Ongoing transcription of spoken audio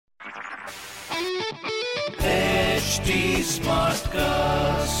HT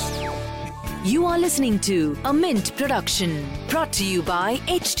Smartcast. You are listening to a Mint production brought to you by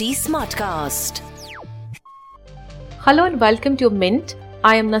HT Smartcast. Hello and welcome to Mint.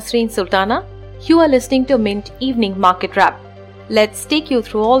 I am Nasreen Sultana. You are listening to Mint Evening Market Wrap. Let's take you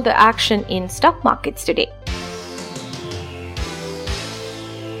through all the action in stock markets today.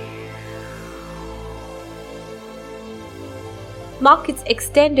 Markets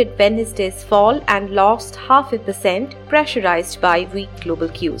extended Wednesday's fall and lost 0.5%, pressurized by weak global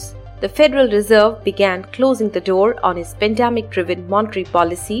cues. The Federal Reserve began closing the door on its pandemic-driven monetary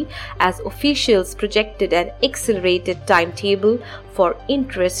policy as officials projected an accelerated timetable for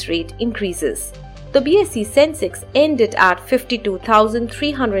interest rate increases. The BSE Sensex ended at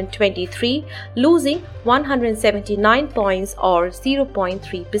 52,323, losing 179 points or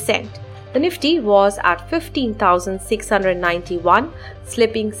 0.3%. The Nifty was at 15,691,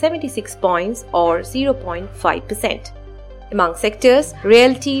 slipping 76 points or 0.5%. Among sectors,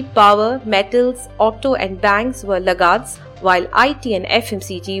 realty, power, metals, auto and banks were laggards, while IT and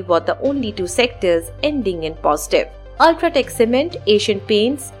FMCG were the only two sectors ending in positive. Ultratech Cement, Asian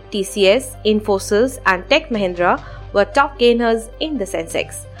Paints, TCS, Infosys and Tech Mahindra were top gainers in the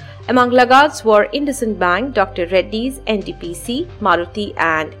Sensex. Among laggards were IndusInd Bank, Dr. Reddy's, NTPC, Maruti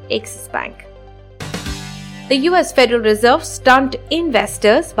and Axis Bank. The US Federal Reserve stunned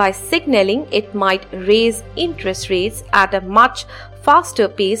investors by signaling it might raise interest rates at a much faster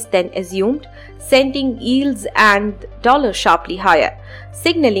pace than assumed, sending yields and dollar sharply higher.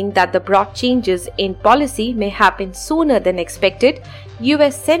 Signaling that the broad changes in policy may happen sooner than expected,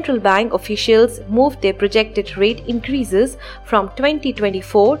 US central bank officials moved their projected rate increases from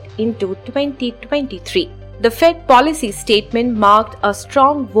 2024 into 2023. The Fed policy statement marked a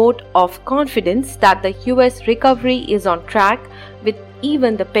strong vote of confidence that the US recovery is on track, with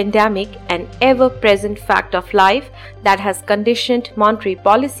even the pandemic an ever-present fact of life that has conditioned monetary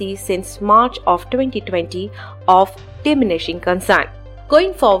policy since March of 2020 of diminishing concern.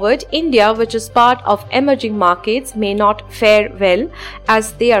 Going forward, India, which is part of emerging markets, may not fare well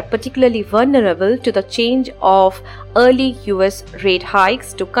as they are particularly vulnerable to the change of early US rate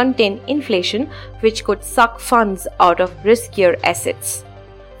hikes to contain inflation, which could suck funds out of riskier assets.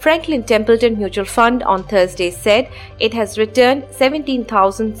 Franklin Templeton Mutual Fund on Thursday said it has returned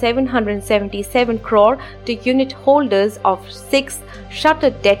 17,777 crore to unit holders of 6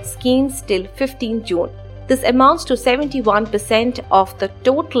 shuttered debt schemes till 15 June. This amounts to 71% of the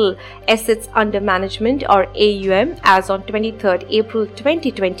total assets under management or AUM as on 23rd April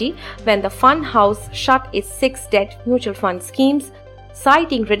 2020 when the fund house shut its 6 debt mutual fund schemes,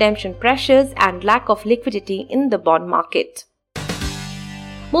 citing redemption pressures and lack of liquidity in the bond market.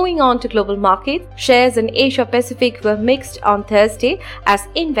 Moving on to global markets, shares in Asia Pacific were mixed on Thursday as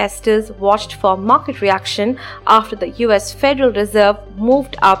investors watched for market reaction after the US Federal Reserve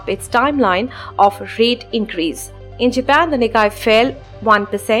moved up its timeline of rate increase. In Japan, the Nikkei fell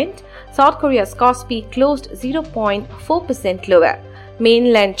 1%. South Korea's Kospi closed 0.4% lower.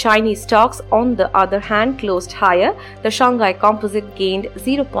 Mainland Chinese stocks, on the other hand, closed higher. The Shanghai Composite gained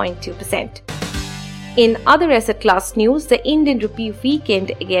 0.2%. In other asset class news, the Indian rupee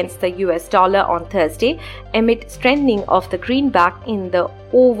weakened against the US dollar on Thursday amid strengthening of the greenback in the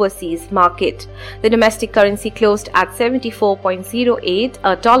overseas market. The domestic currency closed at 74.08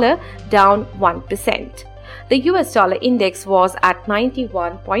 a dollar, down 1%. The US dollar index was at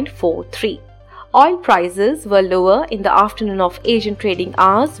 91.43. Oil prices were lower in the afternoon of Asian trading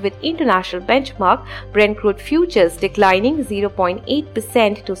hours, with international benchmark Brent crude futures declining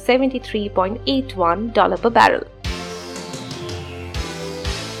 0.8% to $73.81 per barrel.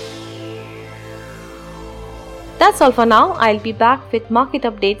 That's all for now. I'll be back with market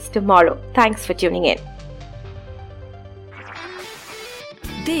updates tomorrow. Thanks for tuning in.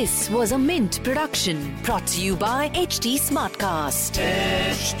 This was a Mint production brought to you by HT Smartcast.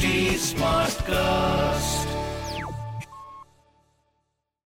 HT Smartcast.